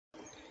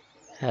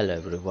Hello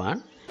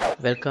everyone,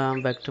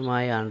 welcome back to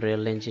my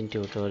Unreal Engine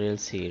tutorial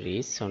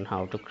series on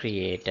how to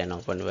create an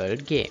open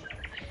world game.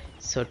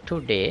 So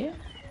today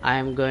I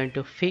am going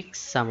to fix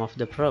some of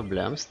the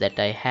problems that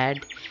I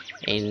had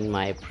in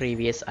my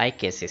previous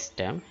𝐒𝐿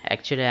system.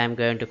 Actually I am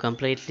going to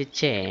completely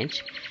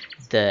change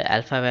the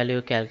alpha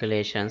value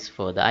calculations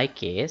for the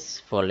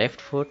𝐒𝐿s for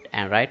left foot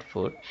and right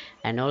foot,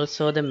 and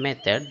also the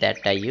method that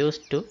I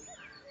used to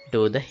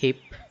do the hip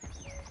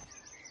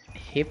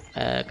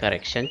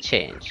correction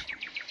change.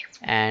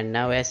 And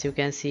now as you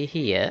can see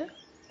here,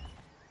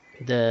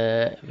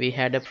 we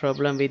had a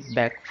problem with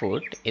back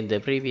foot in the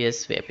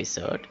previous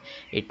episode.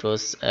 It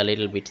was a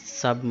little bit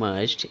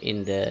submerged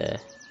in the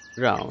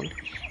ground,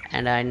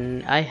 and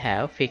I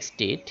have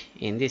fixed it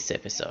in this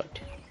episode.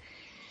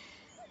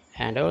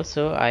 And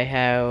also I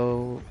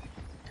have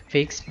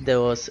fixed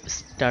those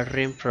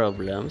stuttering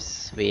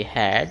problems we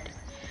had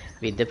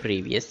with the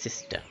previous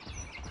system.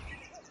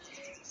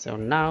 So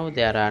now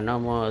there are no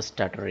more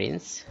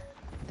stutterings.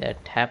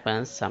 That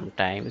happens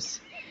sometimes.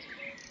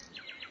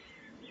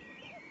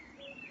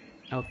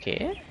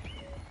 Okay,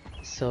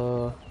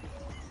 so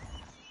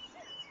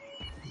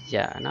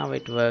yeah, now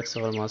it works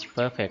almost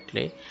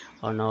perfectly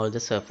on all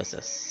the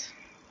surfaces.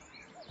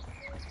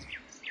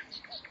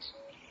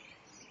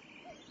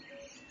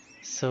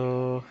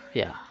 So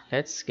yeah,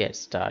 let's get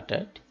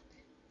started.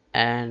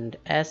 And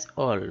as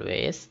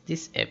always,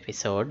 this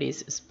episode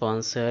is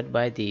sponsored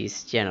by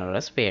these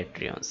generous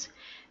Patreons.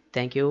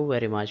 Thank you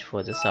very much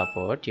for the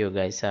support you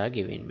guys are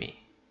giving me.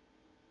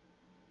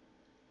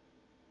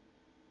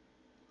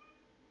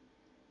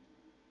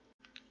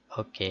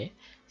 Okay,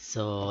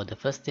 so the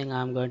first thing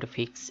I'm going to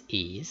fix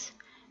is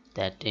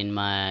that in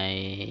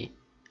my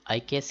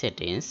𝐒𝐿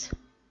settings,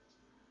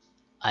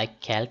 I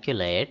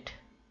calculate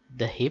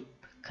the hip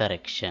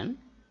correction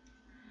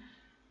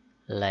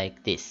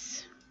like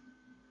this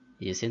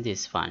using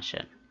this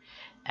function.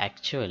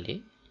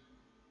 Actually,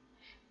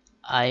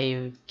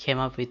 I came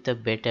up with a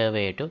better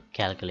way to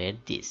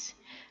calculate this.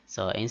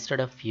 So instead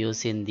of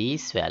using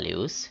these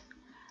values,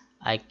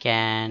 I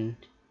can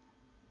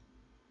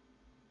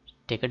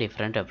take a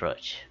different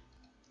approach.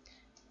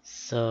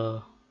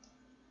 So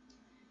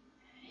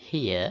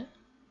here,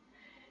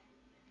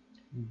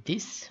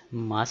 this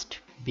must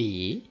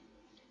be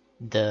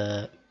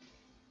the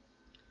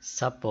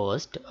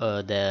supposed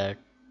the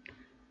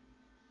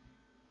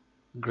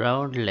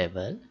ground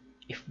level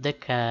if the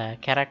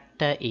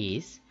character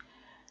is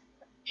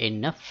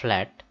in a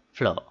flat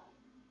floor,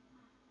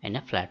 in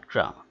a flat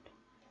ground.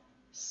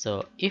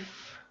 So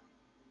if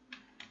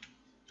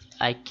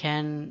I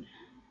can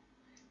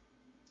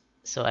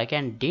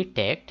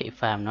detect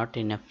if I am not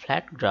in a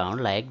flat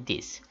ground like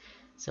this.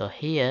 So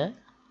here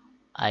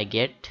I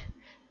get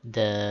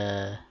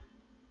the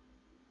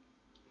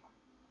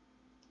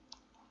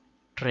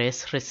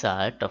trace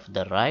result of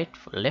the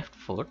left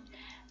foot,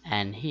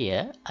 and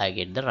here I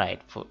get the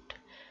right foot.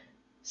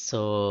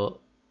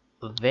 So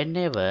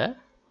whenever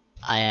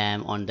I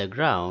am on the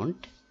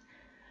ground,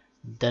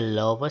 the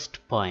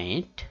lowest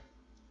point,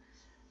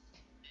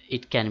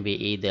 it can be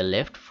either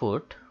left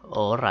foot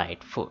or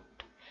right foot.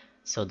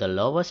 So the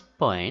lowest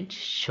point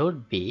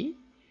should be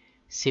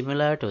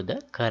similar to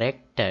the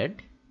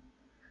corrected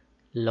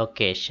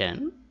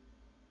location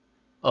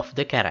of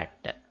the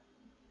character.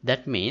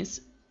 That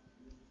means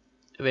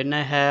when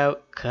I have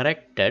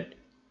corrected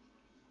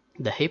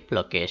the hip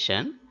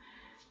location,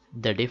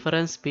 the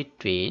difference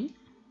between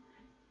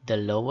the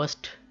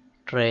lowest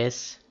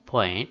trace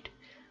point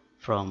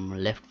from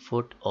left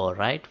foot or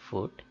right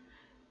foot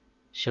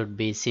should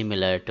be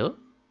similar to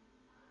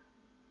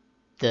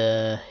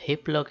the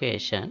hip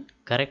location,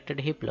 corrected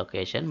hip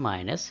location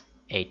minus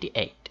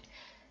 88.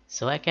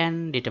 So I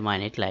can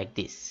determine it like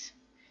this.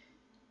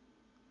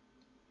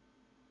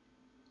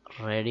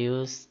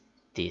 Reduce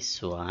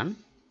this one.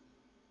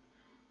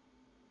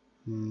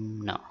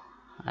 No,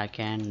 I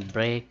can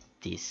break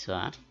this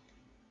one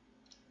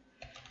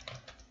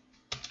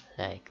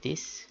like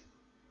this,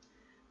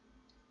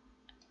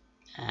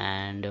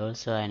 and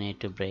also I need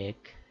to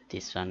break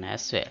this one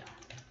as well.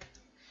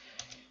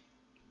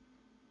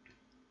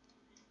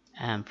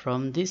 And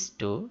from these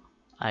two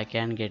I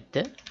can get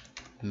the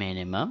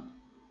minimum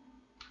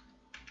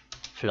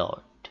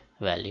float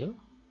value.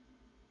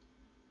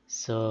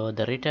 So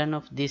the return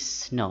of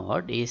this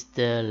node is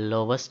the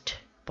lowest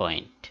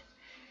point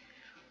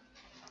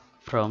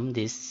from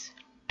these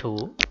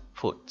 2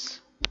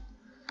 foots.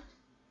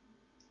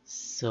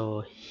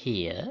 So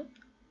here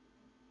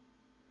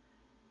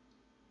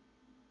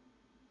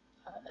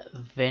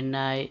when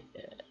I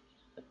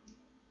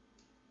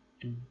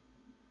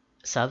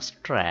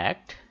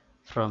subtract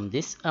from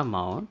this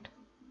amount,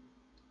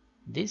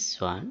 this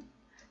one,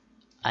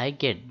 I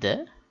get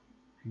the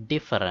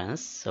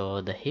difference.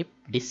 So the hip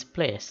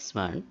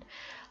displacement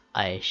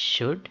I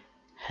should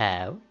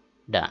have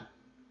done.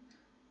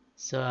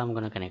 So I'm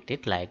gonna connect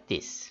it like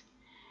this,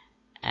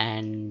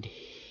 and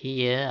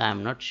here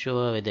I'm not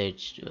sure whether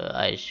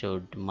I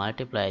should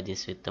multiply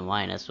this with the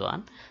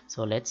 -1.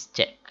 So let's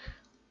check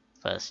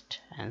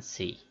first and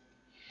see.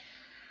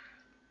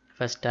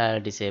 First I'll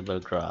disable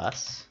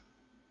grass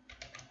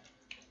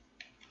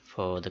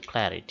for the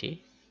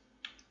clarity.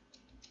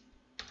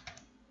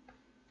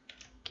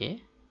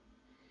 Okay,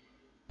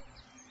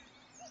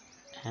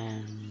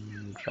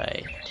 and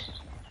right,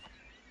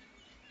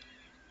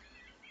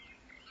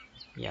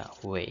 yeah,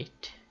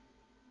 wait,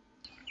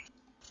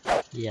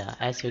 yeah,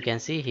 as you can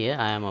see here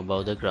I am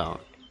above the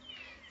ground,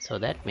 so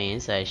that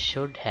means I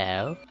should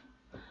have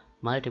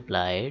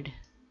multiplied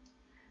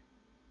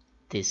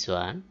this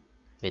one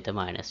with a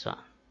 -1.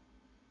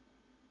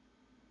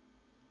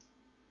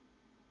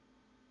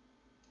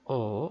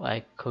 Or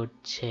I could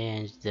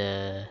change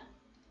the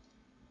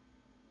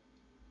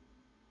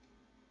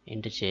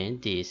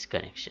interchange these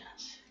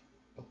connections,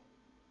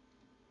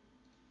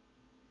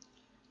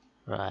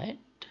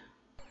 right?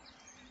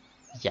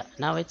 Yeah,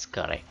 now it's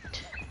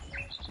correct.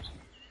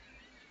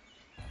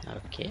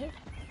 Okay,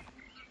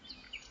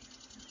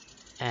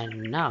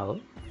 and now,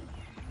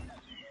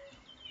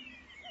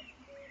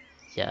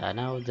 yeah,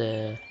 now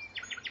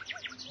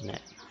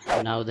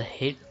the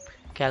hit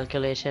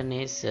calculation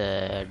is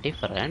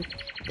different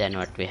than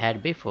what we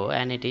had before,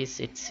 and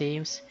it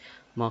seems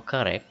more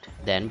correct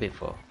than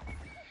before.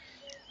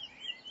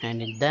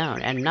 And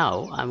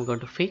now I'm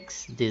going to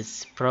fix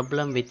this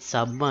problem with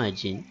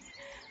submerging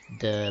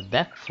the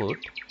back foot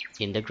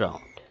in the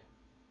ground.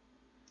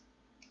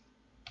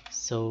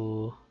 So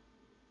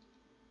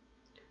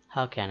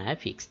how can I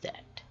fix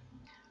that?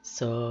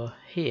 So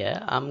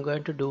here I'm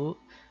going to do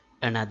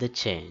another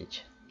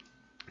change.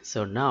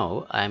 So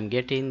now I'm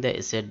getting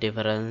the Z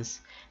difference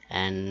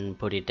and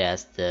put it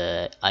as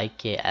the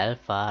IK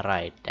alpha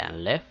right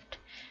and left,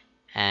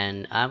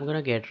 and I'm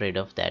gonna get rid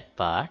of that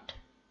part.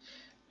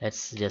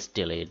 Let's just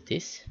delete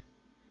this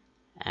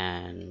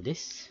and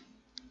this,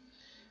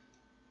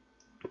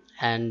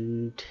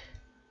 and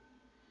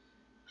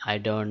I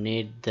don't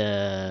need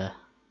the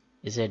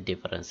Z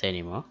difference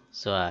anymore,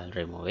 so I'll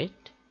remove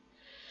it.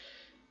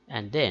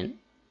 And then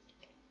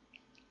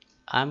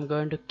I'm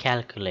going to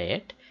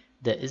calculate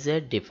the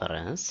Z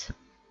difference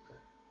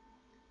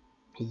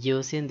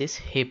using this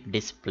hip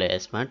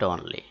displacement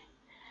only.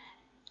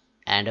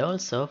 And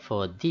also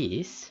for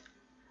this,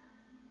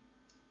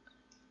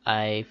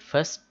 I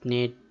first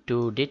need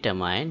to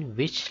determine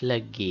which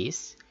leg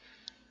is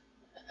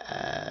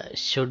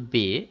should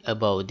be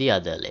above the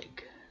other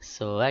leg.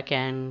 So I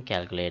can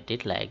calculate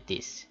it like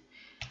this: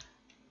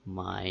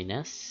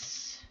 minus.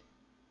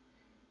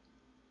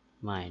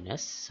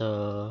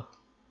 So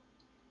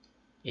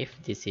if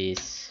this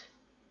is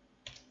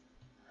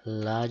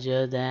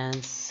larger than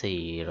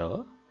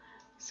 0,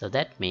 so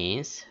that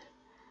means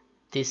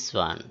this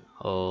one,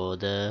 or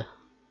the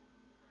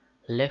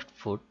left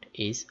foot,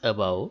 is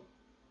above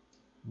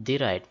the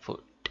right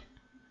foot.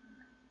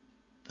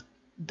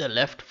 The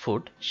left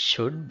foot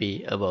should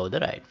be above the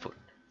right foot.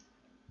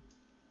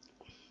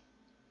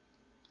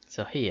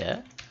 So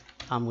here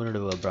I'm going to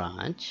do a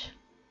branch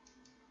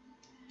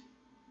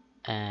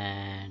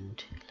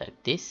and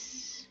like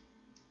this,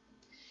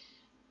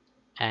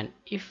 and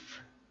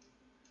if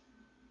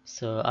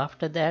so,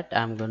 after that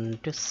I'm going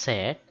to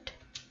set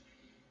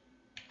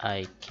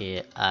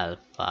IK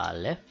alpha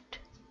left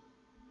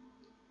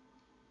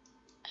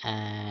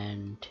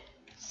and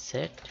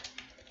set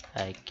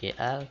IK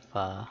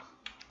alpha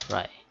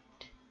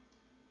right.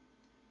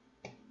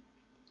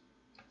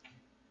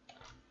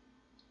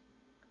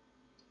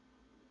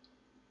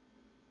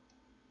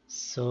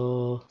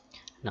 So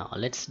now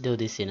let's do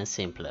this in a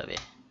simpler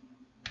way.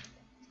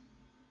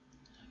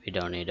 We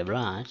don't need a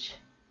branch.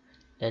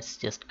 Let's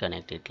just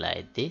connect it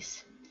like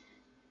this,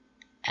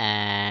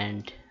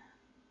 and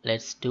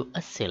let's do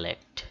a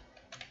select.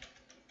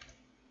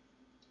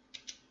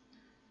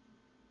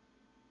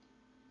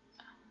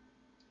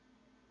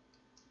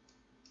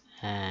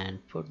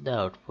 And put the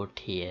output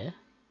here,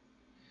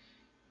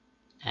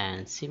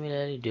 and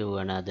similarly do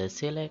another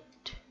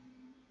select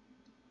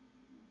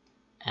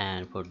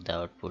and put the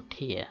output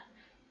here.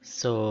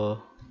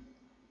 So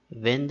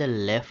when the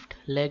left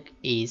leg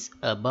is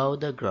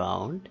above the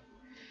ground,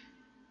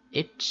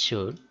 it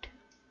should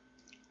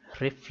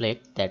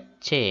reflect that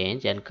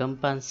change and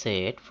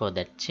compensate for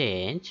that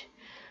change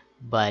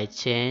by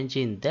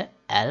changing the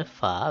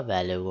alpha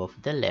value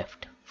of the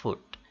left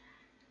foot.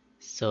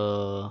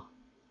 So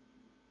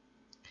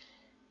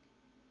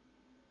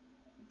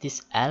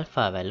this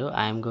alpha value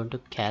I am going to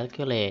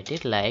calculate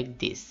it like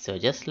this. So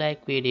just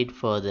like we did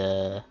for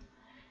the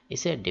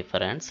Z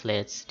difference,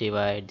 let's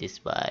divide this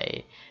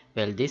by,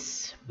 well,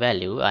 this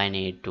value I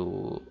need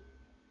to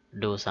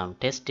do some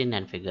testing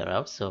and figure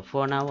out. So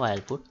for now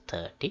I'll put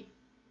 30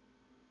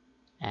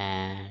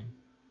 and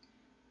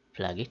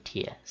plug it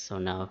here. So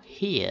now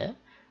here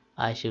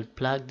I should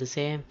plug the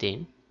same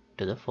thing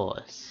to the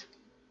false,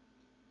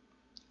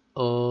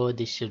 or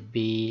this should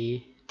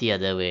be the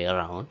other way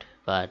around,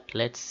 but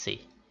let's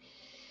see.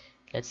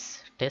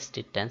 Let's test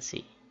it and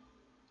see,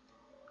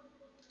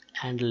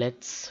 and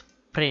let's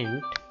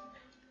print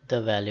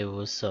the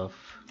values of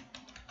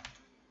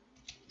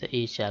the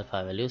each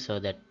alpha value so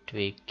that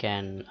we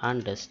can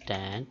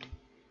understand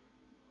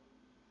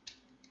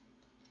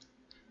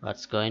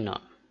what's going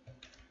on.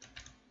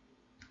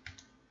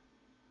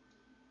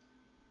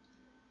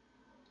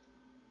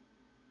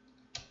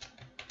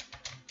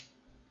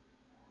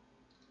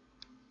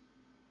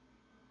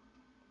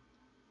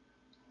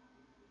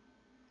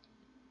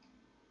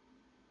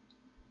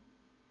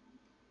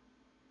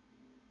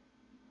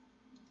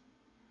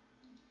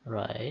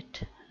 Right,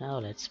 now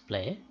let's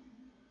play.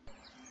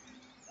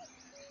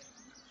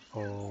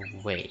 Oh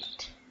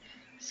wait,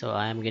 so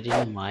I am getting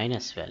a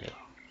minus value.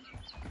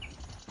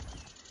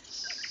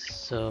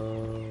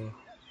 So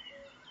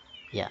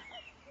yeah,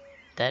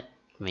 that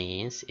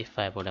means if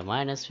I put a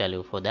minus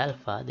value for the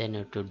alpha, then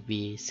it would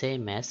be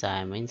same as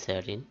I'm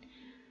inserting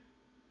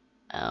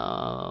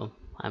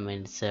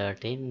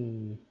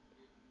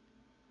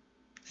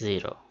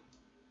 0.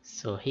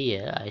 So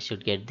here I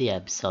should get the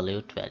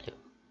absolute value.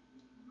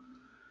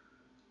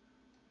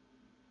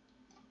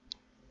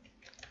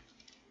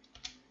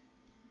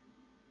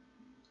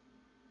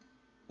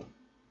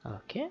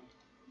 Okay,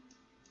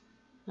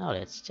 now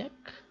let's check.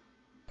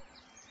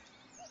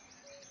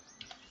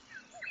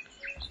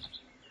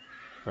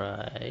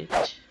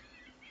 Right,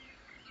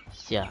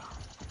 yeah,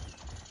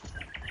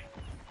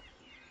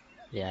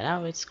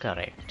 now it's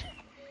correct.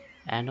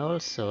 And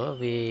also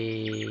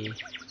we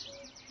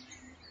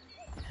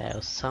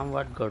have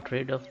somewhat got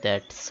rid of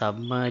that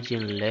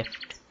submerging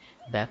left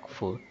back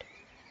foot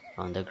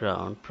on the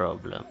ground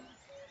problem.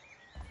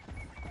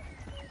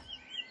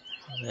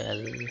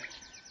 Well,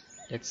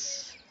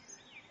 let's,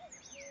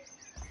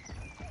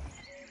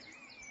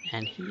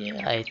 and here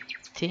I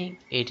think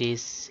it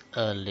is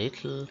a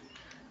little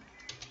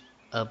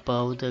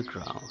above the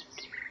ground,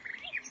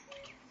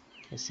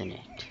 isn't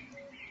it?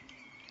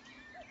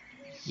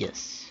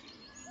 Yes.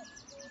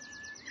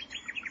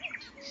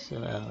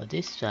 So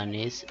this one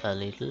is a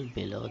little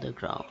below the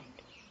ground.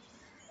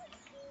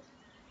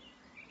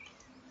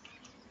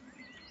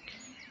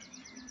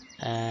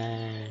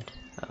 And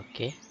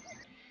okay,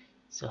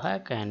 so how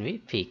can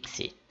we fix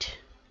it?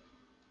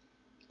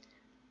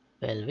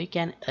 Well, we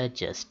can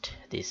adjust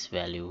this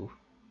value.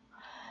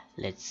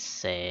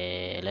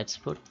 Let's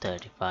put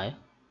 35.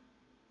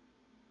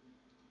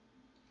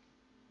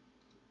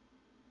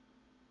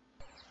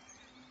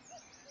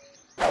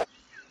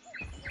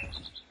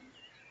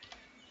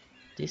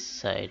 This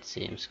side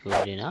seems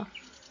good enough.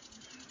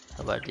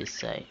 How about this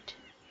side?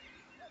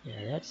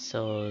 Yeah, that's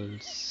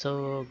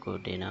also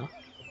good enough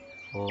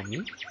for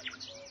me.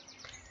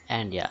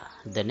 And yeah,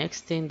 the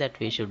next thing that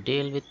we should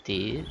deal with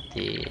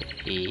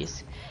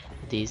is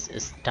these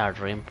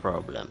stuttering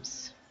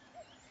problems.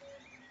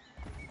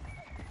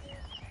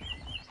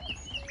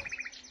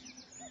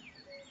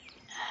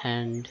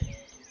 And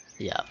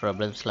yeah,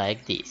 problems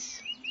like this.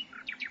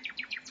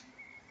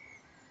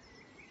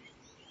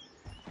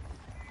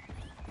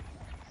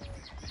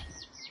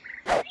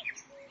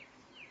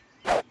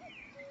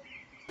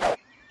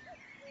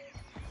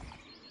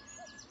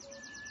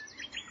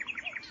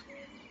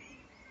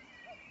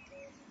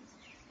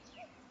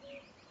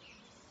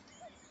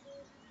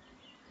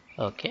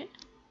 Okay,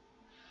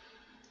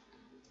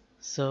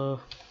 so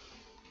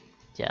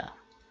yeah,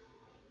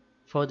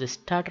 for the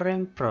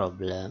stuttering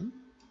problem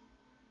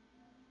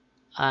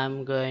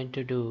I'm going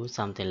to do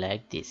something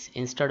like this.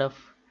 Instead of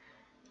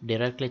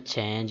directly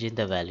changing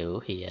the value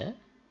here,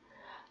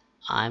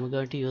 I'm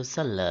going to use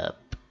a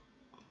loop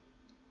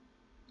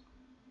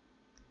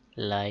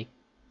like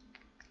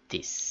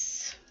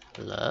this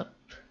loop,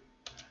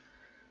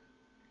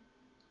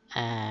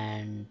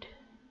 and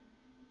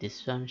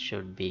this one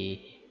should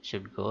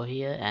go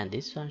here, and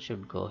this one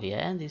should go here,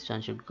 and this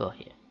one should go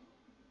here.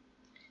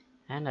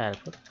 And I'll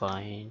put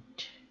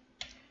point,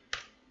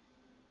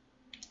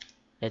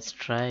 let's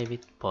try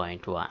with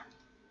 0.1.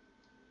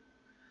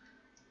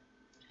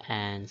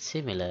 And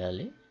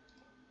similarly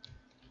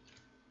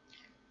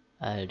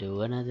I'll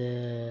do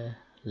another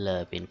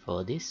looping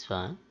for this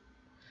one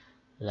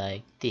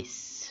like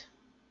this.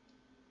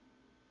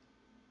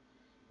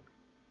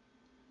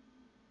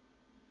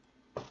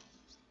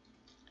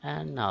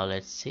 And now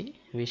let's see,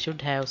 we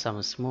should have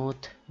some smooth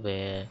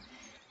wear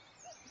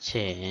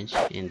change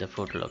in the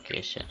foot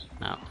location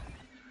now.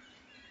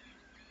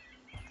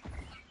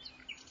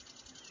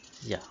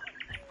 Yeah,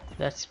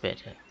 that's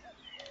better.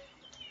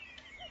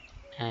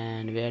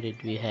 And where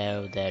did we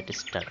have that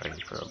stuttering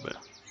problem?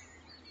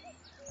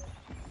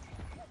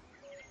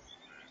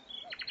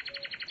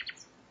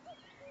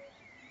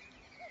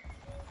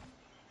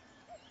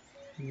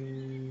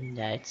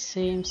 That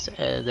seems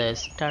the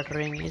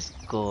stuttering is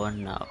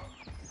gone now.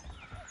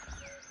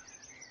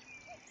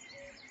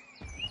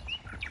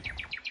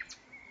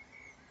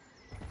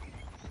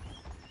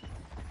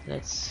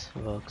 Let's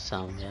work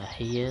somewhere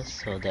here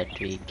so that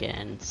we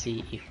can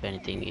see if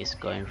anything is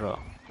going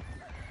wrong.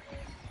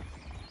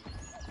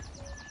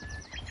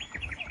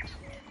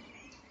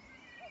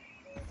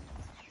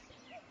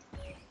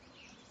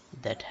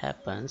 That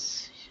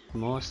happens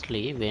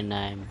mostly when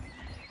I'm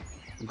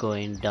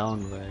going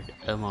downward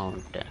a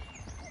mountain.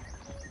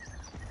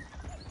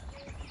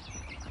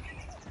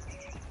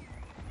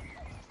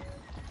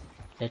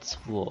 Let's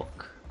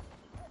walk.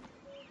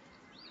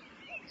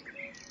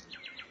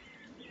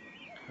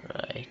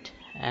 Right,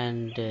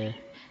 and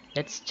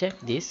let's check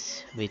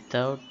this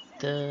without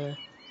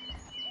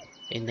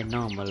in the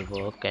normal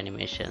walk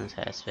animations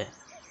as well.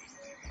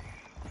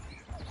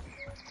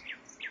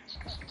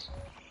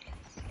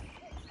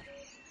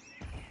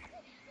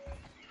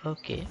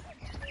 Okay,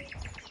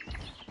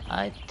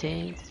 I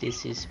think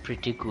this is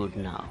pretty good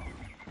now.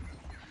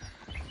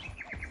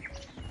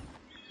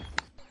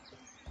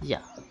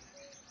 Yeah,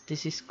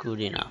 this is good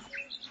enough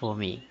for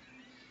me.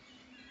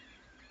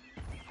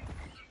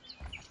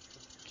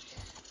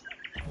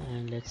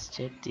 And let's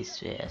check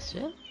this way as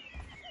well.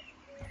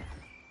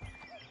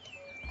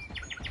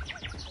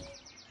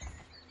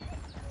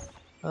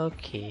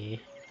 Okay,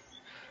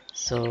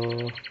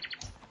 so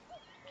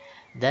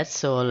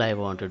that's all I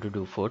wanted to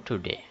do for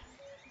today.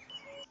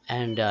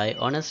 And I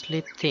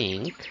honestly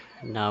think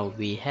now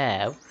we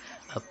have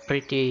a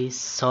pretty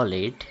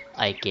solid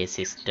IK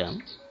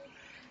system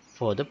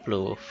for the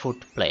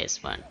foot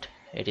placement.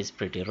 It is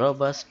pretty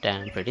robust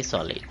and pretty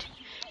solid,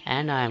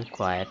 and I am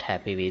quite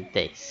happy with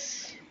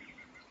this.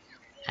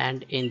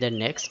 And in the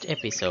next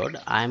episode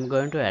I am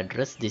going to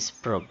address this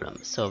problem.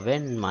 So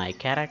when my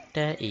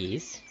character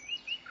is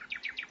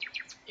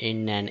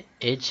in an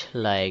edge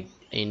like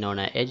on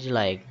an edge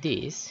like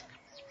this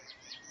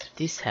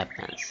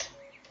happens.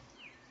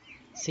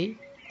 See,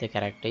 the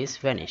character is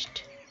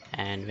vanished,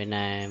 and when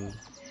I am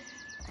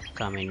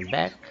coming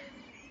back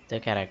the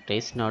character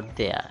is not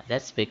there.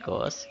 That's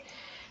because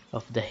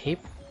of the hip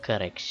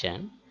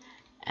correction,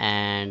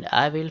 and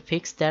I will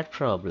fix that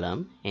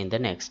problem in the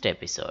next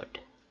episode.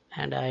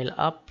 And I'll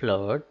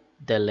upload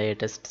the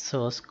latest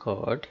source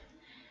code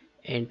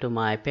into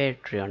my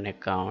Patreon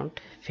account.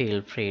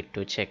 Feel free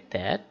to check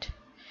that.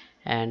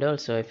 And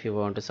also, if you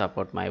want to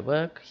support my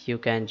work, you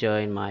can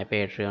join my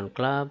Patreon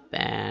club,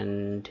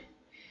 and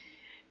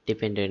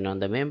depending on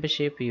the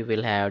membership you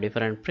will have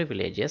different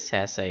privileges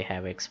as I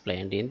have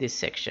explained in this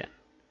section.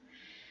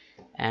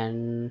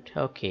 And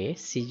okay,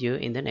 see you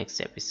in the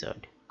next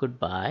episode.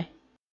 Goodbye.